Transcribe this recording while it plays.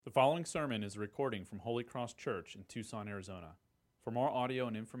The following sermon is a recording from Holy Cross Church in Tucson, Arizona. For more audio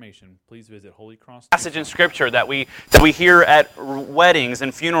and information, please visit Holy Cross. Passage in Scripture that we hear at weddings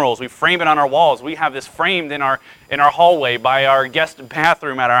and funerals. We frame it on our walls. We have this framed in our hallway by our guest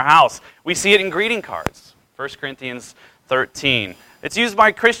bathroom at our house. We see it in greeting cards. 1 Corinthians 13. It's used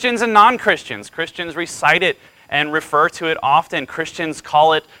by Christians and non-Christians. Christians recite it and refer to it often. Christians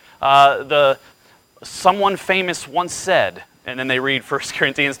call it the someone famous once said, and then they read 1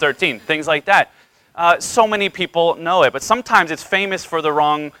 Corinthians 13, things like that. So many people know it, but sometimes it's famous for the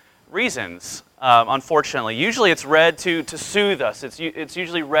wrong reasons, unfortunately. Usually it's read to soothe us. It's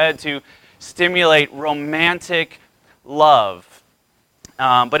usually read to stimulate romantic love.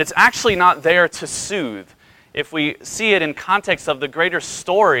 But it's actually not there to soothe. If we see it in context of the greater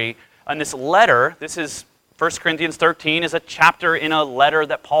story in this letter, this is 1 Corinthians 13 is a chapter in a letter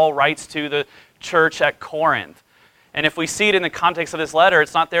that Paul writes to the church at Corinth. And if we see it in the context of this letter,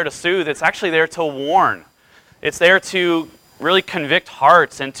 it's not there to soothe, it's actually there to warn. It's there to really convict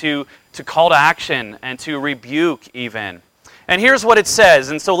hearts and to call to action and to rebuke even. And here's what it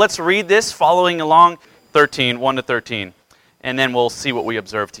says. And so let's read this following along 13, 1 to 13. And then we'll see what we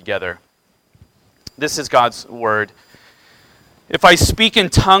observe together. This is God's word. If I speak in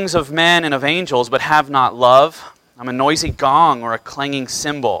tongues of men and of angels but have not love, I'm a noisy gong or a clanging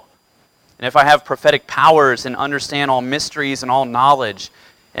cymbal. And if I have prophetic powers and understand all mysteries and all knowledge,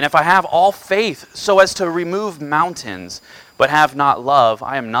 and if I have all faith so as to remove mountains, but have not love,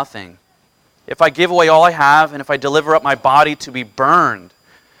 I am nothing. If I give away all I have, and if I deliver up my body to be burned,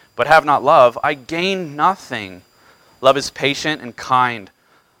 but have not love, I gain nothing. Love is patient and kind.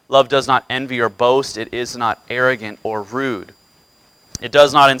 Love does not envy or boast. It is not arrogant or rude. It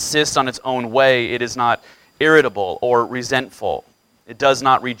does not insist on its own way. It is not irritable or resentful. It does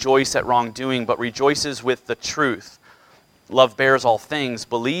not rejoice at wrongdoing, but rejoices with the truth. Love bears all things,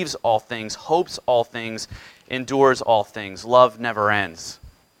 believes all things, hopes all things, endures all things. Love never ends.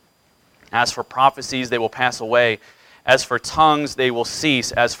 As for prophecies, they will pass away. As for tongues, they will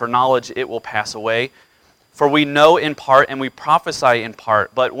cease. As for knowledge, it will pass away. For we know in part and we prophesy in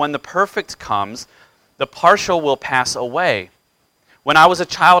part. But when the perfect comes, the partial will pass away. When I was a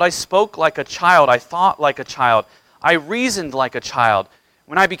child, I spoke like a child. I thought like a child. I reasoned like a child.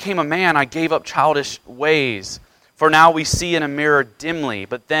 When I became a man, I gave up childish ways. For now we see in a mirror dimly,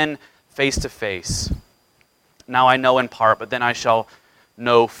 but then face to face. Now I know in part, but then I shall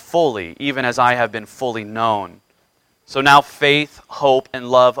know fully, even as I have been fully known. So now faith, hope, and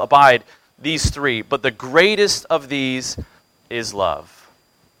love abide, these three. But the greatest of these is love.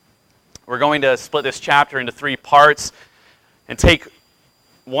 We're going to split this chapter into 3 parts and take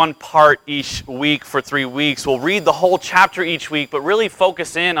one part each week for 3 weeks. We'll read the whole chapter each week, but really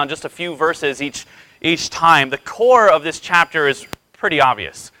focus in on just a few verses each time. The core of this chapter is pretty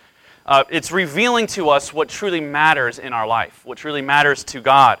obvious. It's revealing to us what truly matters in our life, what truly matters to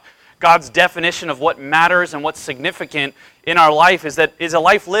God. God's definition of what matters and what's significant in our life is a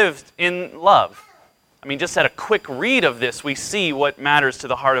life lived in love. I mean, just at a quick read of this, we see what matters to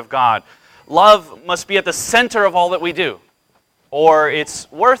the heart of God. Love must be at the center of all that we do, or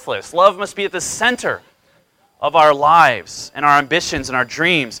it's worthless. Love must be at the center of our lives and our ambitions and our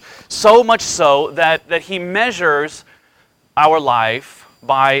dreams. So much so that He measures our life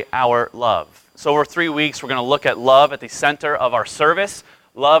by our love. So over 3 weeks, we're going to look at love at the center of our service,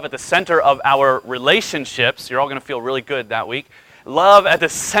 love at the center of our relationships. You're all going to feel really good that week. Love at the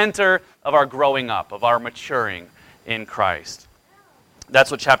center of our growing up, of our maturing in Christ. That's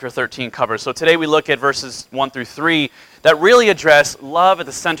what chapter 13 covers. So today we look at verses 1 through 3 that really address love at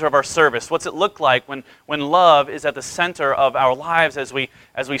the center of our service. What's it look like when love is at the center of our lives as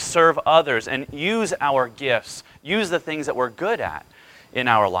we serve others and use our gifts, use the things that we're good at in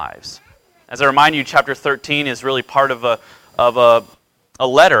our lives. As I remind you, chapter 13 is really part of a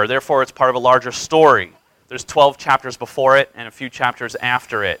letter. Therefore, it's part of a larger story. There's 12 chapters before it and a few chapters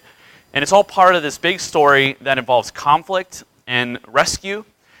after it. And it's all part of this big story that involves conflict and rescue,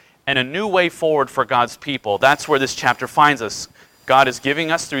 and a new way forward for God's people. That's where this chapter finds us. God is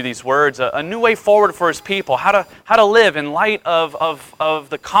giving us, through these words, a new way forward for His people, how to live in light of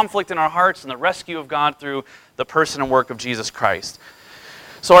the conflict in our hearts and the rescue of God through the person and work of Jesus Christ.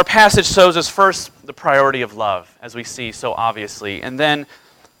 So our passage shows us first the priority of love, as we see so obviously, and then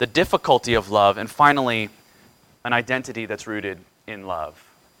the difficulty of love, and finally, an identity that's rooted in love.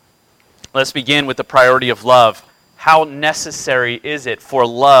 Let's begin with the priority of love. How necessary is it for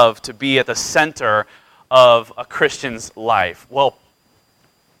love to be at the center of a Christian's life? Well,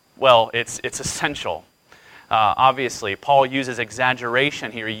 it's essential. Obviously, Paul uses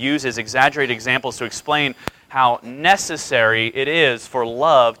exaggeration here. He uses exaggerated examples to explain how necessary it is for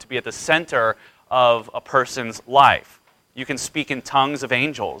love to be at the center of a person's life. You can speak in tongues of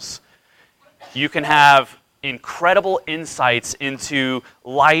angels. You can have incredible insights into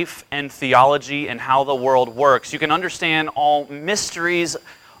life and theology and how the world works. You can understand all mysteries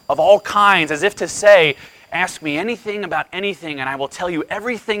of all kinds, as if to say, ask me anything about anything and I will tell you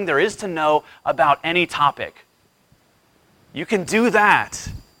everything there is to know about any topic. You can do that.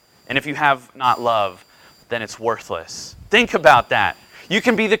 And if you have not love, then it's worthless. Think about that. You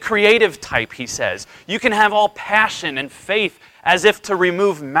can be the creative type, he says. You can have all passion and faith as if to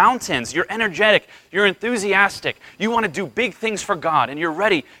remove mountains. You're energetic, you're enthusiastic, you want to do big things for God, and you're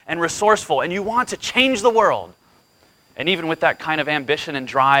ready and resourceful, and you want to change the world. And even with that kind of ambition and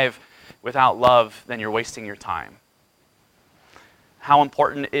drive, without love, then you're wasting your time. How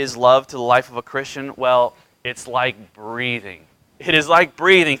important is love to the life of a Christian? Well, it's like breathing. It is like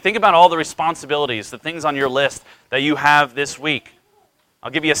breathing. Think about all the responsibilities, the things on your list that you have this week. I'll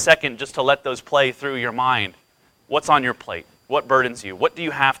give you a second just to let those play through your mind. What's on your plate? What burdens you? What do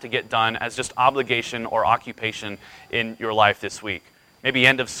you have to get done as just obligation or occupation in your life this week? Maybe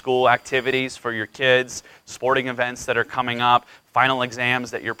end of school activities for your kids, sporting events that are coming up, final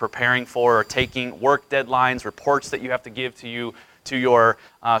exams that you're preparing for or taking, work deadlines, reports that you have to give to your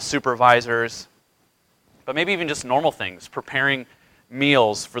supervisors. But maybe even just normal things, preparing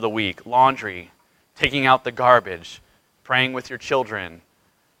meals for the week, laundry, taking out the garbage, praying with your children,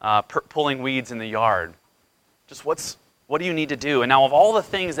 pulling weeds in the yard. Just what do you need to do? And now of all the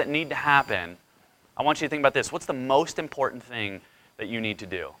things that need to happen, I want you to think about this. What's the most important thing that you need to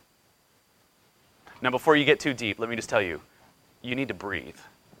do? Now before you get too deep, let me just tell you, you need to breathe.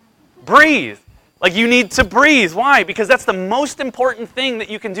 Breathe! Like you need to breathe. Why? Because that's the most important thing that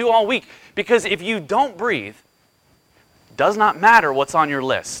you can do all week. Because if you don't breathe, it does not matter what's on your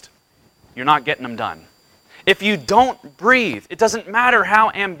list. You're not getting them done. If you don't breathe, it doesn't matter how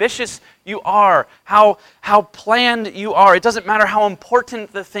ambitious you are, how planned you are. It doesn't matter how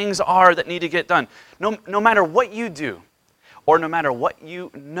important the things are that need to get done. No matter what you do, or no matter what you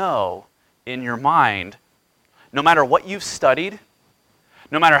know in your mind, no matter what you've studied,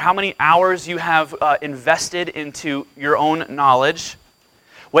 no matter how many hours you have invested into your own knowledge,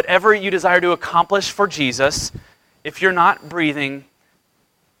 whatever you desire to accomplish for Jesus, if you're not breathing,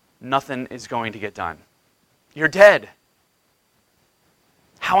 nothing is going to get done. You're dead.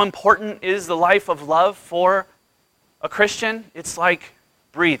 How important is the life of love for a Christian? It's like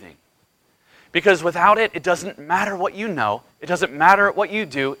breathing. Because without it, it doesn't matter what you know. It doesn't matter what you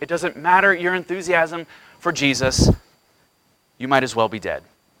do. It doesn't matter your enthusiasm for Jesus. You might as well be dead.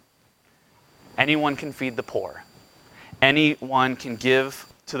 Anyone can feed the poor. Anyone can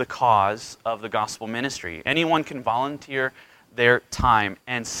give to the cause of the gospel ministry. Anyone can volunteer their time.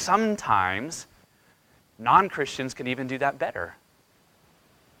 And sometimes non-Christians can even do that better.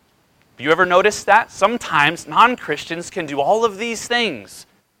 Have you ever noticed that? Sometimes non-Christians can do all of these things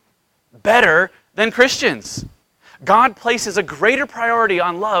better than Christians. God places a greater priority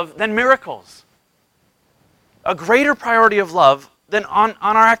on love than miracles. A greater priority of love than on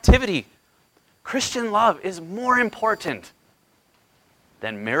our activity. Christian love is more important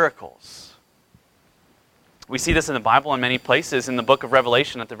than miracles. We see this in the Bible in many places. In the book of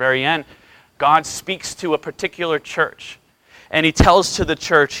Revelation at the very end, God speaks to a particular church. And he tells to the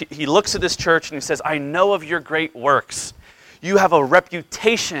church, he looks at this church and he says, I know of your great works. You have a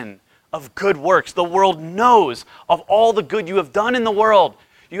reputation of good works. The world knows of all the good you have done in the world.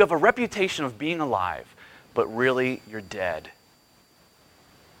 You have a reputation of being alive, but really you're dead.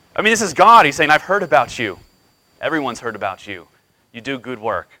 I mean, this is God. He's saying, I've heard about you. Everyone's heard about you. You do good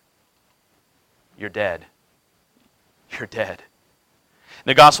work. You're dead. You're dead. In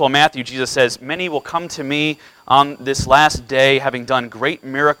the Gospel of Matthew, Jesus says, many will come to me on this last day, having done great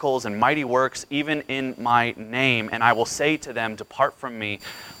miracles and mighty works, even in my name, and I will say to them, depart from me,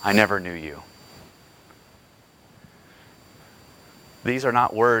 I never knew you. These are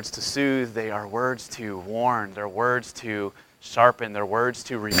not words to soothe, they are words to warn, they're words to sharpen, they're words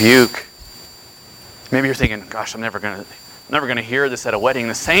to rebuke. Maybe you're thinking, gosh, I'm never gonna hear this at a wedding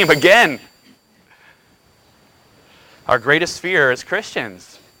the same again. Our greatest fear as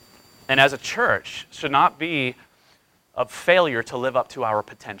Christians and as a church should not be of failure to live up to our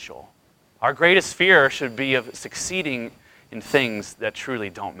potential. Our greatest fear should be of succeeding in things that truly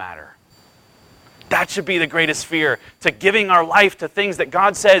don't matter. That should be the greatest fear, to giving our life to things that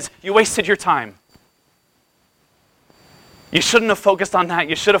God says, you wasted your time. You shouldn't have focused on that.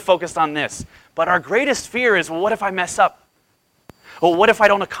 You should have focused on this. But our greatest fear is, well, what if I mess up? Well, what if I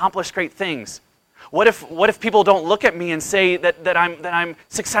don't accomplish great things? What if people don't look at me and say that I'm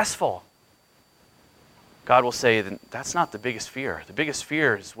successful? God will say, that's not the biggest fear. The biggest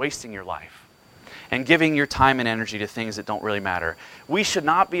fear is wasting your life and giving your time and energy to things that don't really matter. We should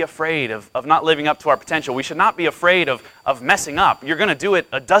not be afraid of not living up to our potential. We should not be afraid of messing up. You're going to do it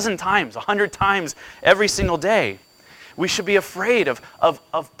a dozen times, 100 times every single day. We should be afraid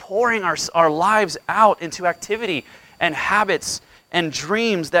of pouring our lives out into activity and habits and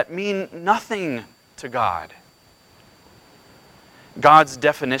dreams that mean nothing to God. God's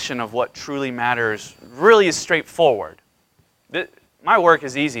definition of what truly matters really is straightforward. My work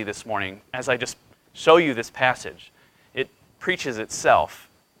is easy this morning as I just show you this passage. It preaches itself.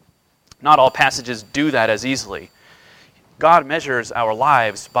 Not all passages do that as easily. God measures our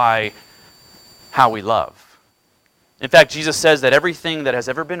lives by how we love. In fact, Jesus says that everything that has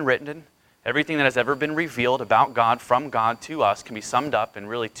ever been written, everything that has ever been revealed about God, from God to us, can be summed up in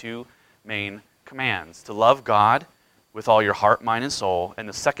really two main commands. To love God with all your heart, mind, and soul, and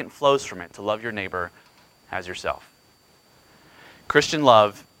the second flows from it, to love your neighbor as yourself. Christian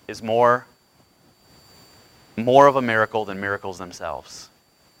love is more of a miracle than miracles themselves.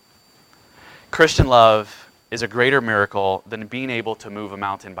 Christian love is a greater miracle than being able to move a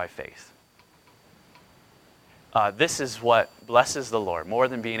mountain by faith. This is what blesses the Lord, more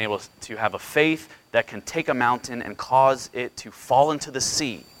than being able to have a faith that can take a mountain and cause it to fall into the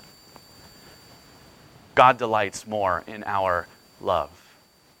sea. God delights more in our love.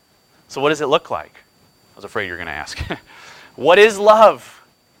 So what does it look like? I was afraid you were going to ask. What is love?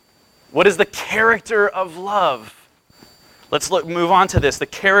 What is the character of love? Let's move on to this. The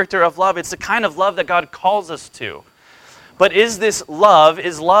character of love. It's the kind of love that God calls us to. But is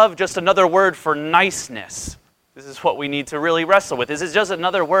love just another word for niceness? This is what we need to really wrestle with. Is it just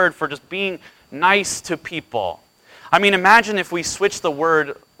another word for just being nice to people? I mean, imagine if we switch the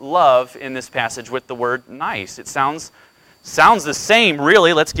word love in this passage with the word nice. It sounds the same,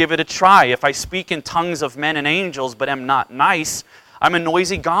 really. Let's give it a try. If I speak in tongues of men and angels but am not nice, I'm a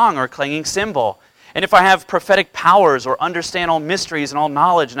noisy gong or clanging cymbal. And if I have prophetic powers or understand all mysteries and all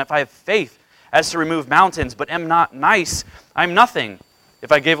knowledge, and if I have faith as to remove mountains but am not nice, I'm nothing.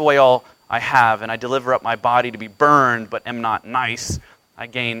 If I give away all I have and I deliver up my body to be burned but am not nice, I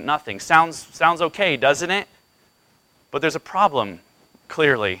gain nothing. Sounds okay, doesn't it? But there's a problem,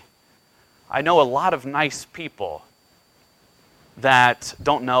 clearly. I know a lot of nice people that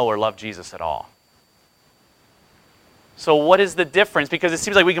don't know or love Jesus at all. So what is the difference? Because it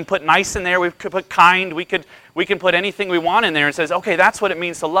seems like we can put nice in there, we could put kind, we can put anything we want in there and says, okay, that's what it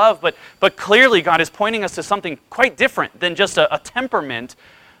means to love. But clearly God is pointing us to something quite different than just a temperament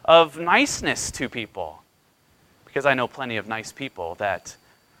of niceness to people. Because I know plenty of nice people that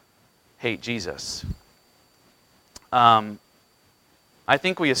hate Jesus. I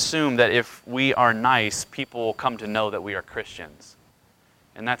think we assume that if we are nice, people will come to know that we are Christians.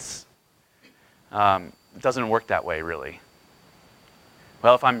 And that's doesn't work that way, really.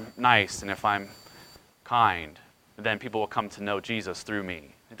 Well, if I'm nice and if I'm kind, then people will come to know Jesus through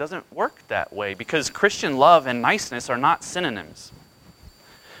me. It doesn't work that way because Christian love and niceness are not synonyms.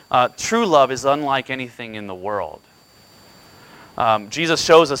 True love is unlike anything in the world. Jesus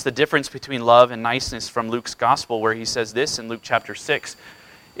shows us the difference between love and niceness from Luke's gospel, where he says this in Luke chapter 6.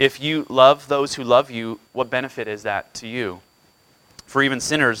 If you love those who love you, what benefit is that to you? For even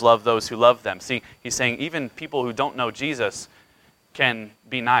sinners love those who love them. See, he's saying even people who don't know Jesus can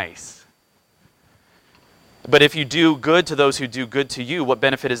be nice. But if you do good to those who do good to you, what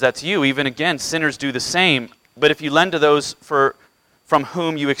benefit is that to you? Even again, sinners do the same. But if you lend to those from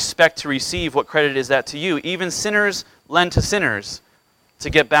whom you expect to receive, what credit is that to you? Even sinners lend to sinners to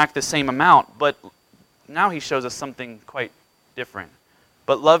get back the same amount. But now he shows us something quite different.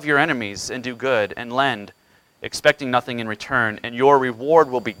 But love your enemies and do good and lend, expecting nothing in return, and your reward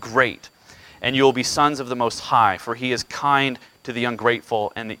will be great, and you will be sons of the Most High, for he is kind to the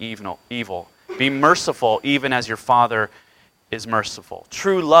ungrateful and the evil. Be merciful even as your Father is merciful.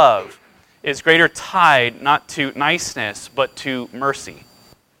 True love is greater tied not to niceness, but to mercy.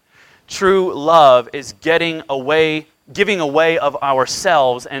 True love is giving away of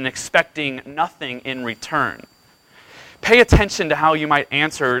ourselves and expecting nothing in return. Pay attention to how you might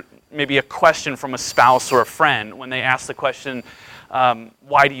answer maybe a question from a spouse or a friend when they ask the question,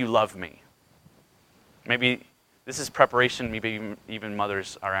 why do you love me? Maybe this is preparation, maybe even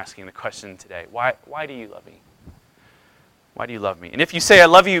mothers are asking the question today. Why do you love me? Why do you love me? And if you say, I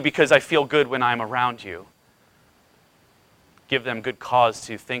love you because I feel good when I'm around you, give them good cause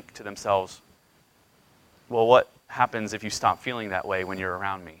to think to themselves, well, what happens if you stop feeling that way when you're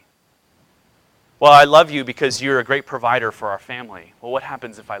around me? Well, I love you because you're a great provider for our family. Well, what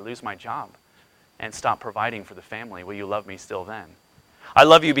happens if I lose my job and stop providing for the family? Will you love me still then? I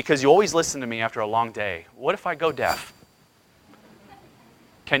love you because you always listen to me after a long day. What if I go deaf?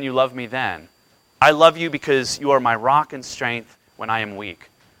 Can you love me then? I love you because you are my rock and strength when I am weak.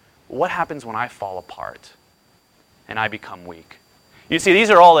 What happens when I fall apart and I become weak? You see, these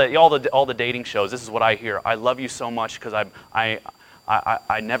are all the dating shows. This is what I hear. I love you so much because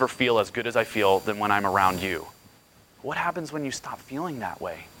I never feel as good as I feel than when I'm around you. What happens when you stop feeling that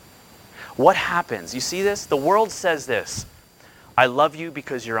way? What happens? You see this? The world says this. I love you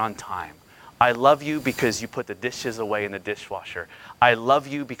because you're on time. I love you because you put the dishes away in the dishwasher. I love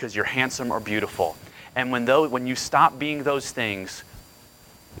you because you're handsome or beautiful. And when you stop being those things,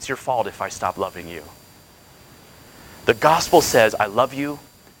 it's your fault if I stop loving you. The gospel says, I love you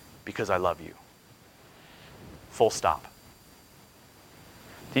because I love you. Full stop.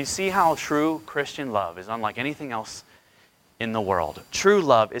 Do you see how true Christian love is unlike anything else in the world? True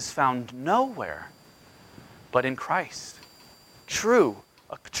love is found nowhere but in Christ.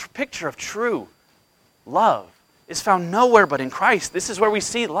 A picture of true love is found nowhere but in Christ. This is where we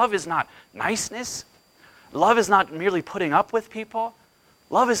see love is not niceness. Love is not merely putting up with people.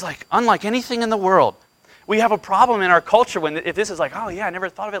 Love is unlike anything in the world. We have a problem in our culture if this is oh yeah, I never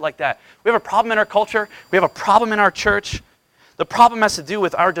thought of it like that. We have a problem in our culture. We have a problem in our church. The problem has to do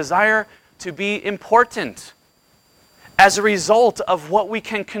with our desire to be important as a result of what we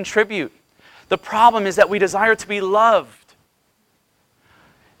can contribute. The problem is that we desire to be loved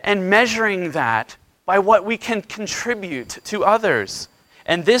and measuring that by what we can contribute to others.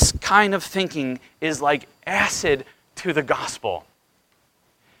 And this kind of thinking is like acid to the gospel.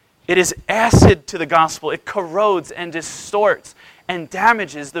 It is acid to the gospel. It corrodes and distorts and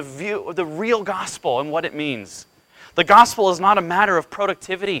damages the real gospel and what it means. The gospel is not a matter of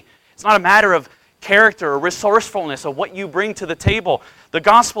productivity. It's not a matter of character or resourcefulness or what you bring to the table. The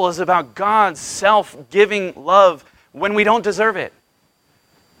gospel is about God's self-giving love when we don't deserve it.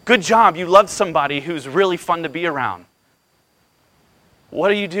 Good job, you loved somebody who's really fun to be around. What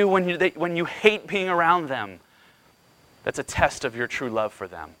do you do when you hate being around them? That's a test of your true love for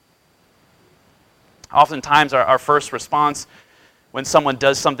them. Oftentimes our first response when someone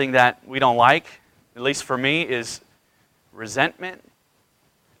does something that we don't like, at least for me, is resentment,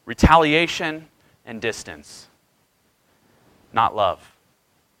 retaliation, and distance. Not love.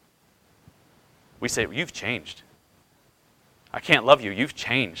 We say, you've changed. I can't love you. You've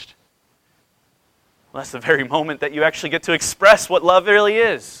changed. Well, that's the very moment that you actually get to express what love really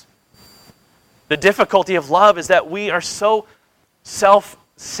is. The difficulty of love is that we are so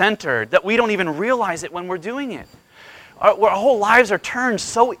self-centered that we don't even realize it when we're doing it. Our whole lives are turned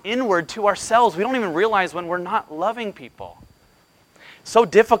so inward to ourselves, we don't even realize when we're not loving people. So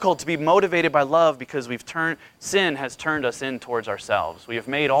difficult to be motivated by love because sin has turned us in towards ourselves. We have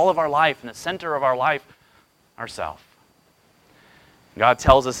made all of our life and the center of our life ourselves. God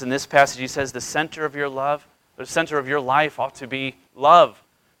tells us in this passage, He says, the center of your life ought to be love.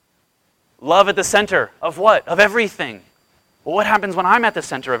 Love at the center of what? Of everything. Well, what happens when I'm at the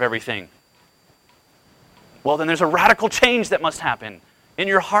center of everything? Well, then there's a radical change that must happen in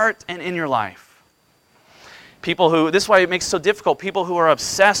your heart and in your life. This is why it makes it so difficult. People who are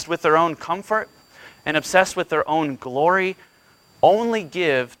obsessed with their own comfort and obsessed with their own glory only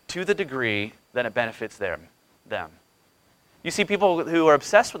give to the degree that it benefits them. You see, people who are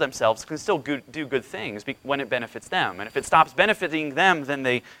obsessed with themselves can still do good things when it benefits them. And if it stops benefiting them, then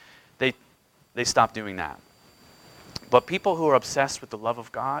they stop doing that. But people who are obsessed with the love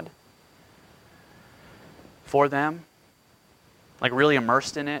of God for them, really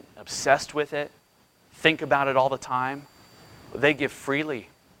immersed in it, obsessed with it, think about it all the time, they give freely,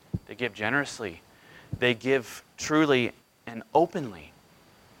 they give generously, they give truly and openly.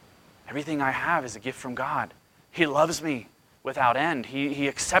 Everything I have is a gift from God. He loves me without end. He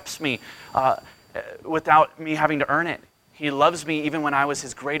accepts me without me having to earn it. He loves me even when I was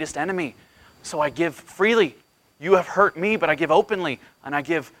His greatest enemy. So I give freely. You have hurt me, but I give openly, and I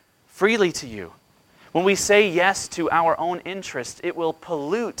give freely to you. When we say yes to our own interests, it will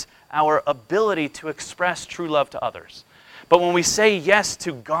pollute our ability to express true love to others. But when we say yes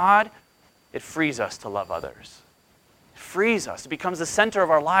to God, it frees us to love others. It frees us. It becomes the center of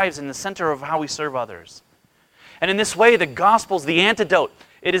our lives and the center of how we serve others. And in this way, the gospel is the antidote.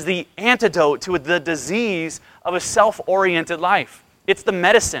 It is the antidote to the disease of a self-oriented life. It's the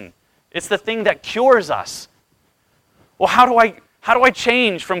medicine. It's the thing that cures us. Well, how do I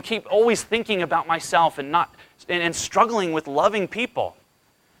change from keep always thinking about myself and struggling with loving people?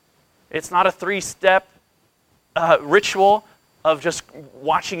 It's not a 3-step ritual of just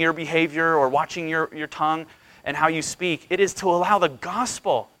watching your behavior or watching your tongue and how you speak. It is to allow the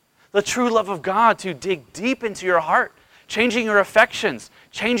gospel, the true love of God, to dig deep into your heart, changing your affections,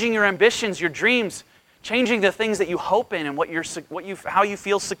 changing your ambitions, your dreams, changing the things that you hope in and how you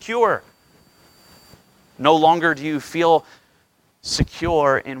feel secure. No longer do you feel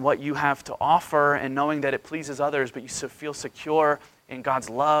secure in what you have to offer and knowing that it pleases others, but you feel secure in God's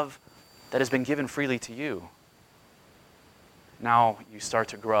love that has been given freely to you. Now you start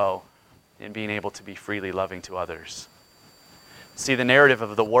to grow in being able to be freely loving to others. See, the narrative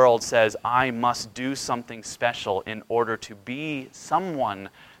of the world says, I must do something special in order to be someone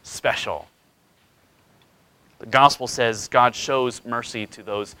special. The gospel says God shows mercy to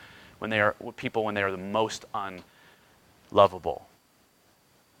those when they are the most unlovable.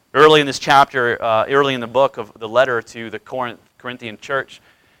 Early in this chapter, early in the book of the letter to the Corinthian church,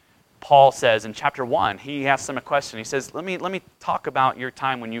 Paul says in chapter 1, he asks them a question. He says, let me talk about your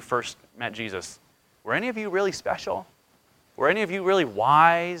time when you first met Jesus. Were any of you really special? Were any of you really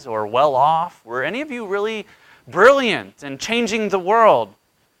wise or well off? Were any of you really brilliant and changing the world?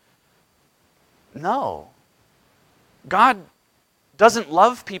 No. God doesn't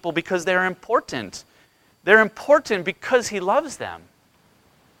love people because they're important. They're important because He loves them.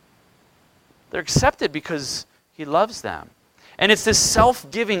 They're accepted because He loves them. And it's this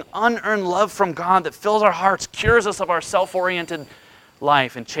self-giving, unearned love from God that fills our hearts, cures us of our self-oriented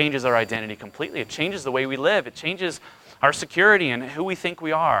life, and changes our identity completely. It changes the way we live. It changes our security and who we think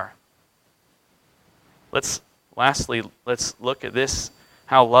we are. Lastly, let's look at this,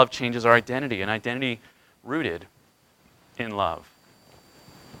 how love changes our identity, an identity rooted in love.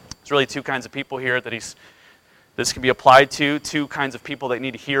 There's really two kinds of people here that this can be applied to, two kinds of people that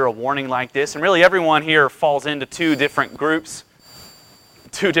need to hear a warning like this. And really everyone here falls into two different groups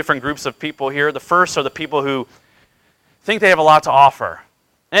of people here. The first are the people who think they have a lot to offer.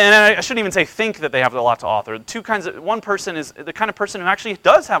 And I shouldn't even say think that they have a lot to offer. One person is the kind of person who actually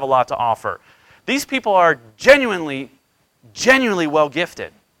does have a lot to offer. These people are genuinely well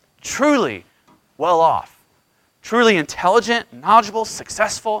gifted, truly well off, truly intelligent, knowledgeable,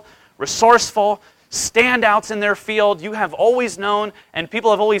 successful, resourceful, standouts in their field. You have always known, and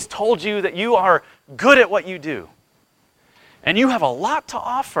people have always told you that you are good at what you do. And you have a lot to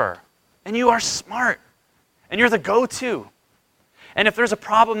offer, and you are smart, and you're the go-to. And if there's a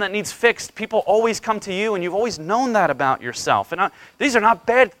problem that needs fixed, people always come to you, and you've always known that about yourself. And these are not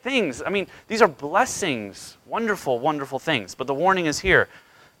bad things. I mean, these are blessings, wonderful, wonderful things. But the warning is here.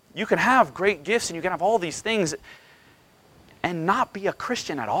 You can have great gifts, and you can have all these things, and not be a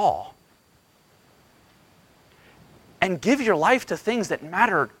Christian at all. And give your life to things that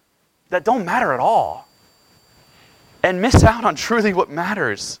don't matter at all. And miss out on truly what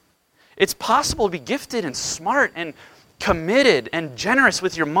matters. It's possible to be gifted and smart and committed and generous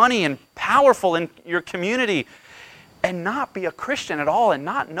with your money and powerful in your community and not be a Christian at all and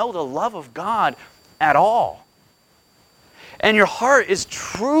not know the love of God at all. And your heart is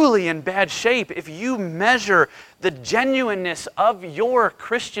truly in bad shape if you measure the genuineness of your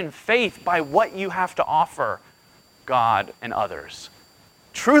Christian faith by what you have to offer God and others.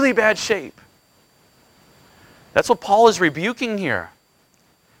 Truly bad shape. That's what Paul is rebuking here.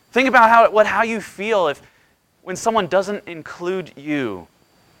 Think about how you feel when someone doesn't include you.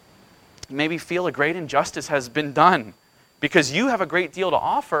 You maybe feel a great injustice has been done because you have a great deal to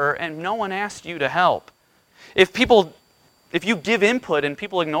offer and no one asked you to help. If you give input and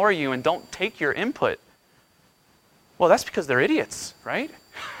people ignore you and don't take your input, well, that's because they're idiots, right?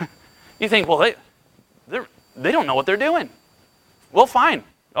 You think, well, they don't know what they're doing. Well, fine.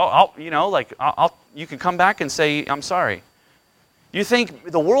 You can come back and say, I'm sorry. You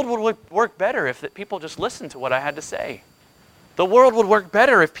think the world would work better if people just listened to what I had to say. The world would work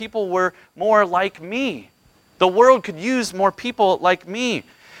better if people were more like me. The world could use more people like me.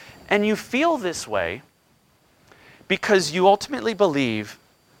 And you feel this way because you ultimately believe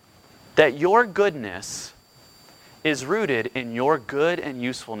that your goodness is rooted in your good and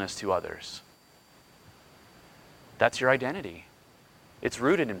usefulness to others. That's your identity. It's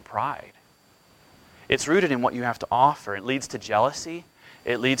rooted in pride. It's rooted in what you have to offer. It leads to jealousy.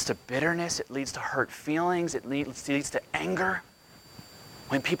 It leads to bitterness. It leads to hurt feelings. It leads to anger.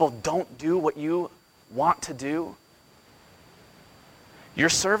 When people don't do what you want to do. Your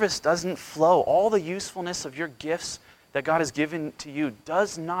service doesn't flow. All the usefulness of your gifts that God has given to you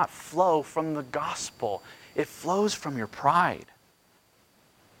does not flow from the gospel. It flows from your pride.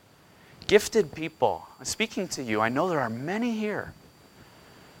 Gifted people, I'm speaking to you. I know there are many here.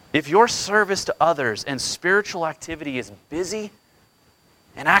 If your service to others and spiritual activity is busy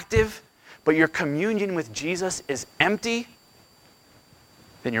and active, but your communion with Jesus is empty,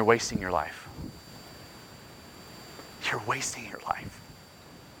 then you're wasting your life. You're wasting your life.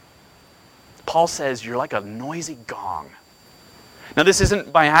 Paul says you're like a noisy gong Now, this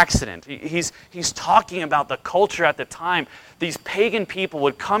isn't by accident. He's talking about the culture at the time. These pagan people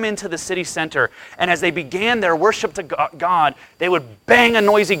would come into the city center, and as they began their worship to God, they would bang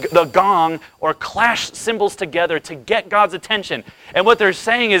the gong or clash cymbals together to get God's attention. And what they're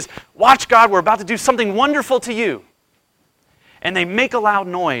saying is, watch God, we're about to do something wonderful to you. And they make a loud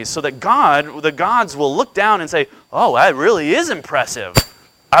noise so that the gods will look down and say, oh, that really is impressive.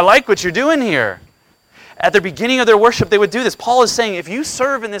 I like what you're doing here. At the beginning of their worship, they would do this. Paul is saying, if you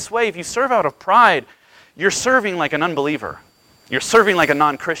serve in this way, if you serve out of pride, you're serving like an unbeliever. You're serving like a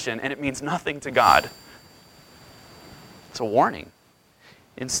non-Christian, and it means nothing to God. It's a warning.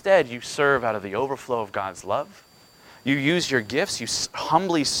 Instead, you serve out of the overflow of God's love. You use your gifts. You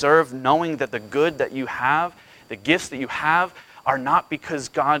humbly serve, knowing that the good that you have, the gifts that you have, are not because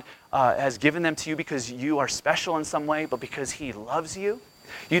God has given them to you because you are special in some way, but because He loves you.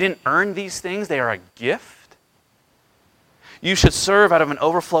 You didn't earn these things. They are a gift. You should serve out of an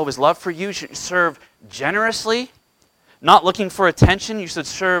overflow of His love for you. You should serve generously, not looking for attention. You should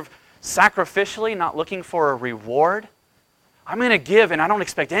serve sacrificially, not looking for a reward. I'm going to give and I don't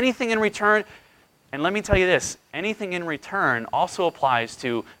expect anything in return. And let me tell you this, anything in return also applies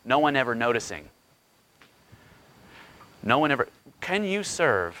to no one ever noticing. Can you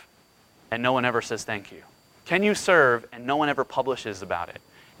serve and no one ever says thank you? Can you serve and no one ever publishes about it?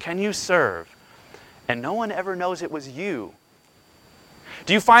 Can you serve and no one ever knows it was you?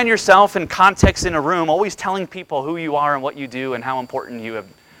 Do you find yourself in context in a room always telling people who you are and what you do and how important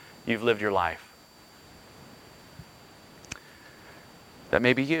you've lived your life? That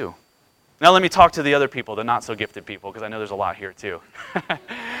may be you. Now let me talk to the other people, the not so gifted people, because I know there's a lot here too.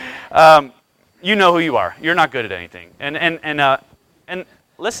 You know who you are. You're not good at anything. And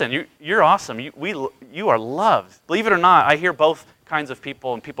listen, you're awesome. You are loved. Believe it or not, I hear both kinds of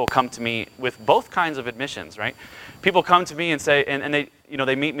people, and people come to me with both kinds of admissions, right? People come to me and say, and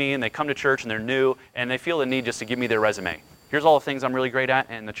they meet me and they come to church and they're new and they feel the need just to give me their resume. Here's all the things I'm really great at,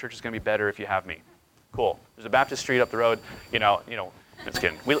 and the church is going to be better if you have me. Cool. There's a Baptist street up the road. Just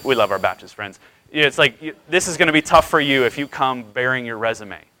kidding. We love our Baptist friends. It's like this is going to be tough for you if you come bearing your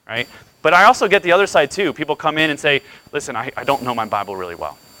resume, right? But I also get the other side too. People come in and say, listen, I don't know my Bible really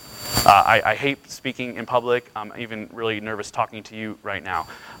well. I hate speaking in public. I'm even really nervous talking to you right now.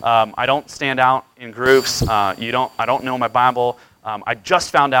 I don't stand out in groups. I don't know my Bible. I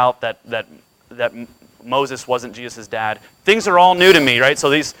just found out that Moses wasn't Jesus' dad. Things are all new to me, right?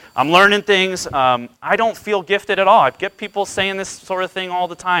 So I'm learning things. I don't feel gifted at all. I get people saying this sort of thing all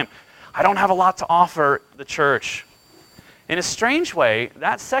the time. I don't have a lot to offer the church. In a strange way,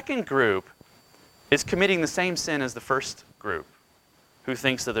 that second group is committing the same sin as the first group, who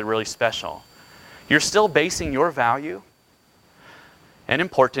thinks that they're really special. You're still basing your value and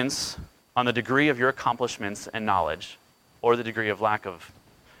importance on the degree of your accomplishments and knowledge, or the degree of lack of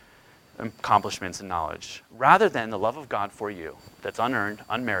accomplishments and knowledge, rather than the love of God for you that's unearned,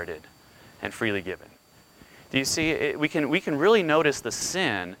 unmerited, and freely given. Do you see, we can really notice the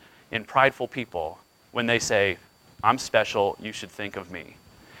sin in prideful people when they say, I'm special, you should think of me.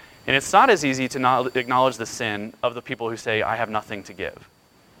 And it's not as easy to not acknowledge the sin of the people who say, I have nothing to give.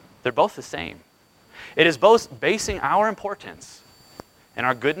 They're both the same. It is both basing our importance and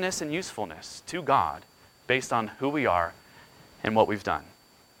our goodness and usefulness to God based on who we are and what we've done.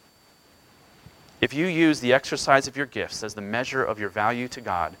 If you use the exercise of your gifts as the measure of your value to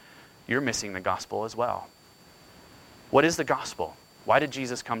God, you're missing the gospel as well. What is the gospel? Why did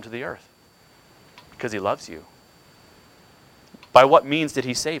Jesus come to the earth? Because He loves you. By what means did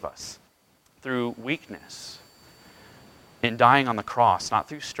He save us? Through weakness. In dying on the cross, not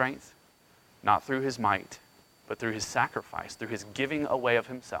through strength, not through His might, but through His sacrifice, through His giving away of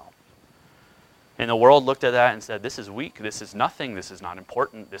Himself. And the world looked at that and said, this is weak, this is nothing, this is not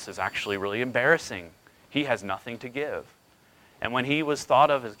important, this is actually really embarrassing. He has nothing to give. And when He was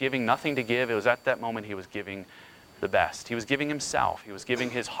thought of as giving nothing to give, it was at that moment He was giving the best. He was giving Himself. He was giving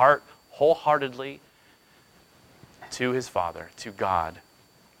His heart wholeheartedly to His Father, to God.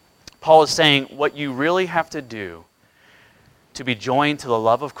 Paul is saying what you really have to do to be joined to the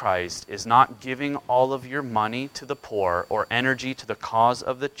love of Christ is not giving all of your money to the poor or energy to the cause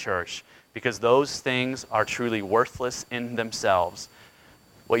of the church, because those things are truly worthless in themselves.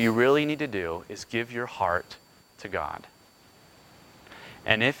 What you really need to do is give your heart to God.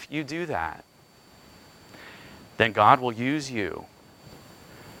 And if you do that, then God will use you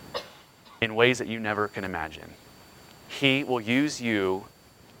in ways that you never can imagine. He will use you,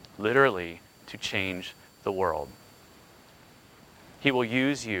 literally, to change the world. He will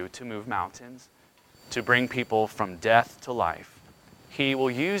use you to move mountains, to bring people from death to life. He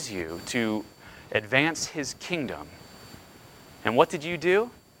will use you to advance His kingdom And what did you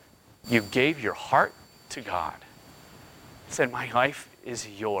do? You gave your heart to God. Said, my life is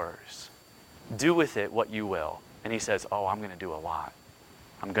yours. Do with it what you will. And he says, oh, I'm going to do a lot.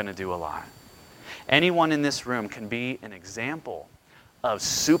 I'm going to do a lot. Anyone in this room can be an example of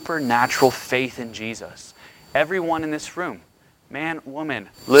supernatural faith in Jesus. Everyone in this room, man, woman,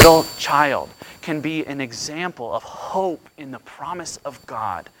 little child, can be an example of hope in the promise of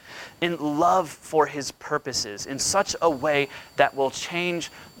God, in love for his purposes, in such a way that will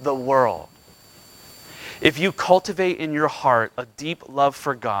change the world. If you cultivate in your heart a deep love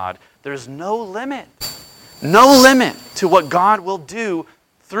for God, there's no limit to what God will do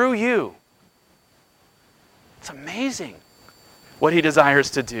through you. It's amazing what he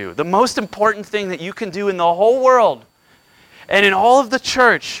desires to do. The most important thing that you can do in the whole world and in all of the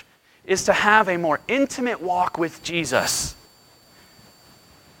church is to have a more intimate walk with Jesus.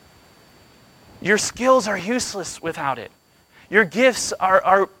 Your skills are useless without it. Your gifts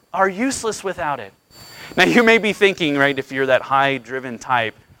are useless without it. Now you may be thinking, right, if you're that high-driven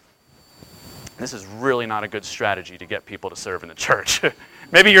type, this is really not a good strategy to get people to serve in the church.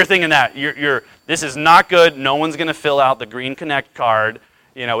 Maybe you're thinking that. This is not good. No one's going to fill out the Green Connect card,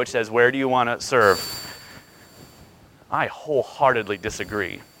 which says, where do you want to serve? I wholeheartedly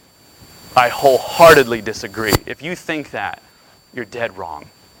disagree. If you think that, you're dead wrong.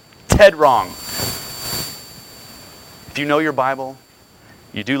 Dead wrong. If you know your Bible,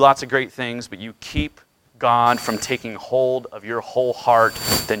 you do lots of great things, but you keep God from taking hold of your whole heart,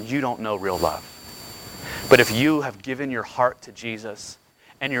 then you don't know real love. But if you have given your heart to Jesus,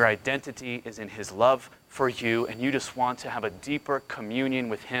 and your identity is in his love for you, and you just want to have a deeper communion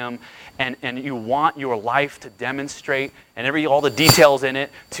with him, and you want your life to demonstrate, and all the details in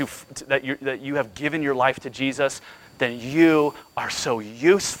it, that you have given your life to Jesus, then you are so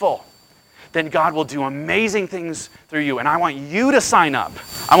useful. Then God will do amazing things through you. And I want you to sign up.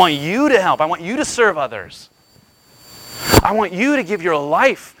 I want you to help. I want you to serve others. I want you to give your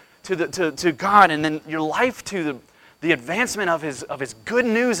life to God, and then your life to the advancement of his good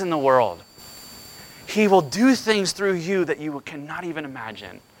news in the world. He will do things through you that you cannot even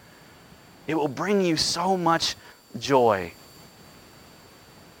imagine. It will bring you so much joy.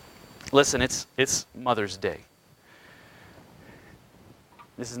 Listen, it's Mother's Day.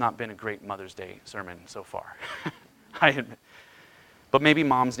 This has not been a great Mother's Day sermon so far. I admit. But maybe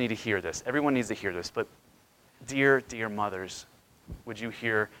moms need to hear this. Everyone needs to hear this. But dear, dear mothers, would you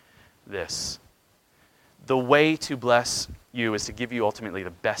hear this? The way to bless you is to give you ultimately the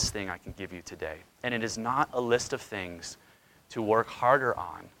best thing I can give you today. And it is not a list of things to work harder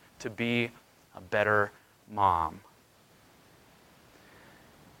on to be a better mom.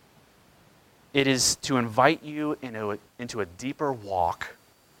 It is to invite you into a deeper walk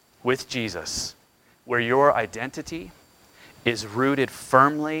with Jesus, where your identity is rooted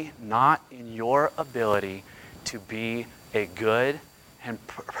firmly not in your ability to be a good and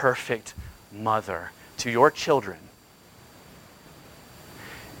perfect mother to your children.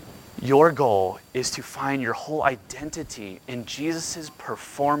 Your goal is to find your whole identity in Jesus'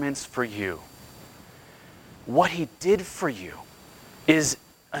 performance for you. What he did for you is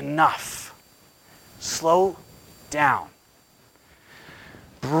enough. Slow down.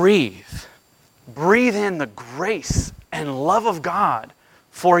 Breathe. Breathe in the grace and love of God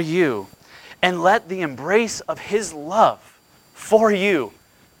for you, and let the embrace of his love for you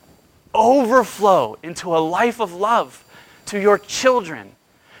overflow into a life of love to your children,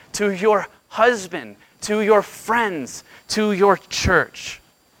 to your husband, to your friends, to your church.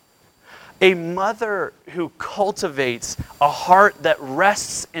 A mother who cultivates a heart that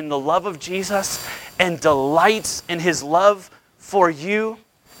rests in the love of Jesus and delights in his love for you,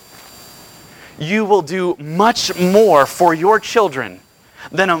 you will do much more for your children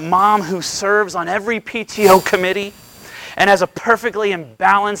than a mom who serves on every PTO committee and has a perfectly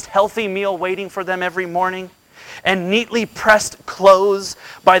imbalanced, healthy meal waiting for them every morning and neatly pressed clothes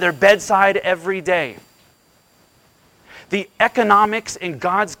by their bedside every day. The economics in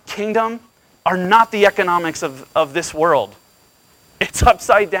God's kingdom are not the economics of this world. It's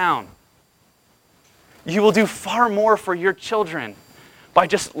upside down. You will do far more for your children by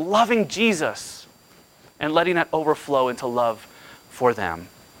just loving Jesus and letting that overflow into love for them.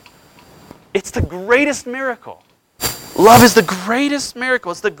 It's the greatest miracle. Love is the greatest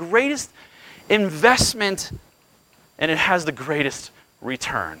miracle. It's the greatest investment, and it has the greatest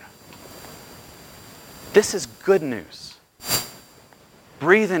return. This is good news.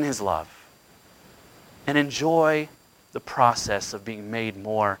 Breathe in his love and enjoy the process of being made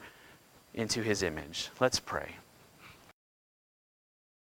more into his image. Let's pray.